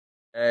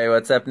Hey,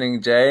 what's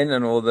happening, Jane,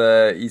 and all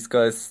the East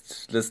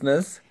Coast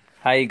listeners?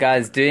 How you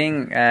guys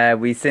doing?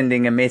 We're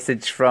sending a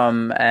message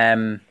from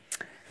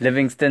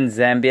Livingston,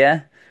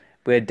 Zambia.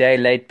 We're a day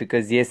late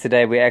because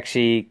yesterday we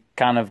actually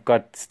kind of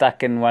got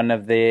stuck in one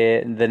of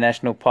the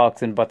national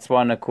parks in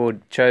Botswana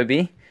called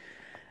Chobe.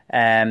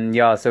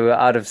 Yeah, so we're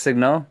out of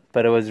signal,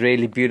 but it was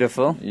really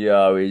beautiful.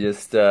 Yeah, we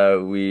just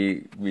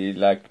we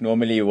like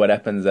normally what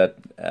happens at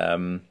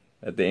the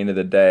end of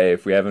the day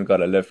if we haven't got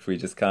a lift, we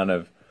just kind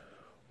of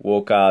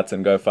walk out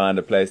and go find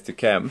a place to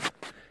camp.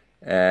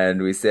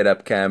 And we set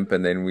up camp,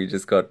 and then we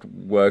just got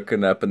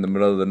woken up in the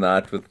middle of the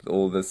night with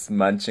all this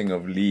munching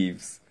of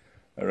leaves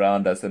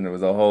around us, and it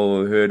was a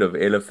whole herd of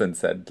elephants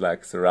that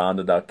like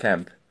surrounded our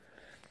camp.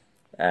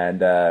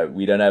 And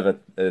we don't have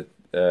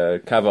a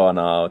cover on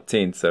our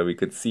tent, so we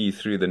could see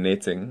through the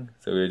netting.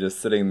 So we were just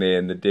sitting there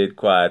in the dead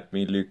quiet,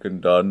 me, Luke,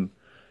 and Don,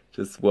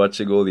 just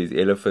watching all these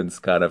elephants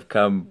kind of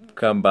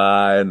come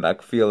by and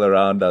like feel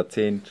around our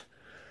tent.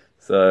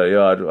 So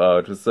yeah,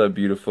 it was so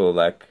beautiful.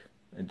 Like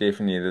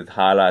definitely the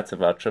highlights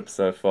of our trip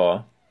so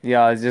far.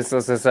 Yeah, it's just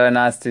also so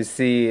nice to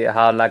see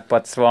how like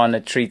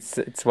Botswana treats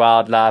its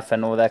wildlife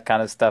and all that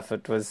kind of stuff.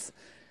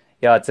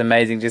 Yeah, it's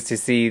amazing just to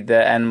see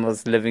the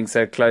animals living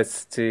so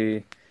close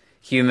to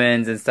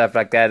humans and stuff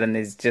like that. And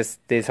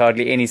there's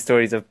hardly any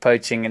stories of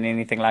poaching and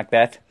anything like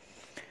that.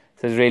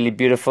 So it's really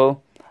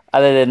beautiful.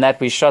 Other than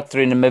that, we shot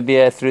through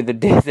Namibia through the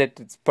desert.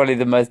 It's probably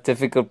the most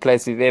difficult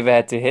place we've ever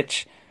had to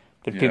hitch,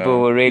 but people Yeah,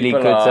 were really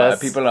good to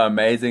us. people are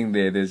amazing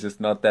there. There's just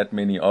not that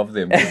many of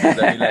them. There's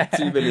only like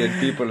 2 million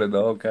people in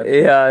the whole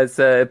country. Yeah,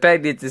 so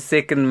apparently it's the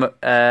second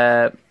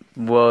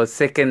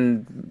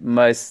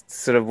most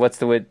sort of what's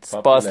the word,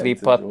 sparsely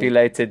Populated or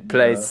populated yeah,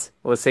 place,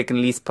 or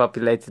second least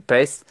populated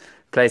place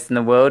in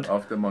the world.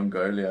 after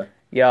Mongolia.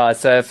 Yeah,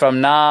 so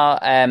from now,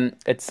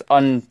 it's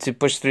on to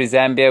push through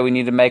Zambia. We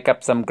need to make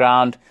up some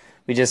ground.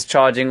 We're just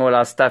charging all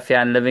our stuff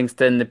here in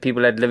Livingston. The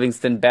people at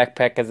Livingston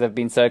Backpackers have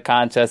been so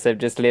kind to us. They've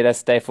just let us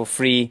stay for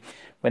free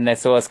when they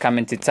saw us come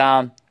into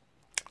town.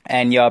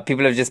 And yeah,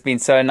 people have just been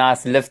so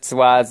nice. Lifts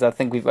wise, I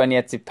think we've only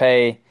had to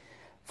pay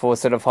for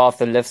sort of half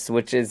the lifts,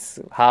 which is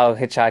how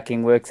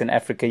hitchhiking works in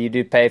Africa. You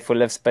do pay for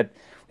lifts, but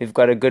we've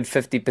got a good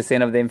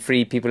 50% of them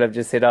free. People have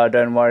just said, "Oh,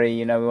 don't worry,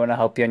 we want to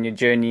help you on your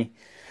journey."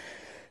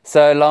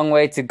 So a long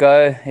way to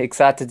go.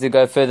 Excited to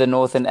go further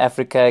north in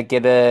Africa.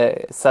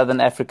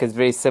 Southern Africa is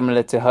very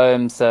similar to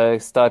home, so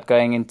start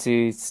going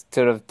into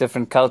sort of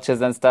different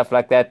cultures and stuff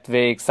like that.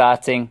 Very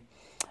exciting.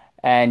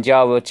 And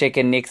yeah, we'll check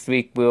in next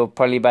week. We'll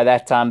probably by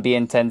that time be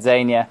in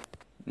Tanzania.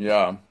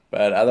 Yeah,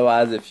 but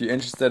otherwise, if you're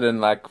interested in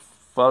like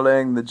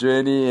following the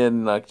journey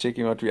and like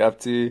checking what we're up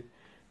to,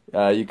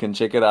 you can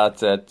check it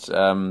out at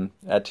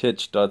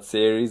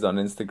hitch.series on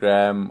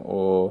Instagram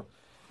or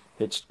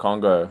Hitched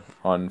Congo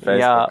on Yeah,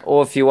 Facebook.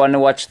 or if you want to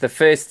watch the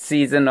first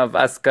season of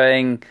us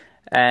going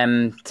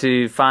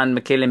to find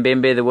Mekele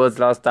Mbembe, the world's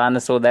last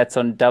dinosaur, that's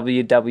on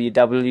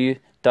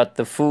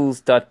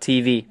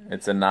www.thefools.tv.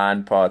 It's a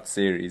 9-part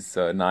series,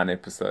 so 9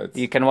 episodes.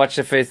 You can watch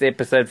the first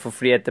episode for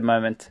free at the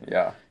moment.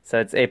 Yeah.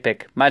 So it's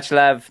epic. Much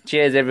love.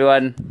 Cheers,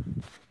 everyone.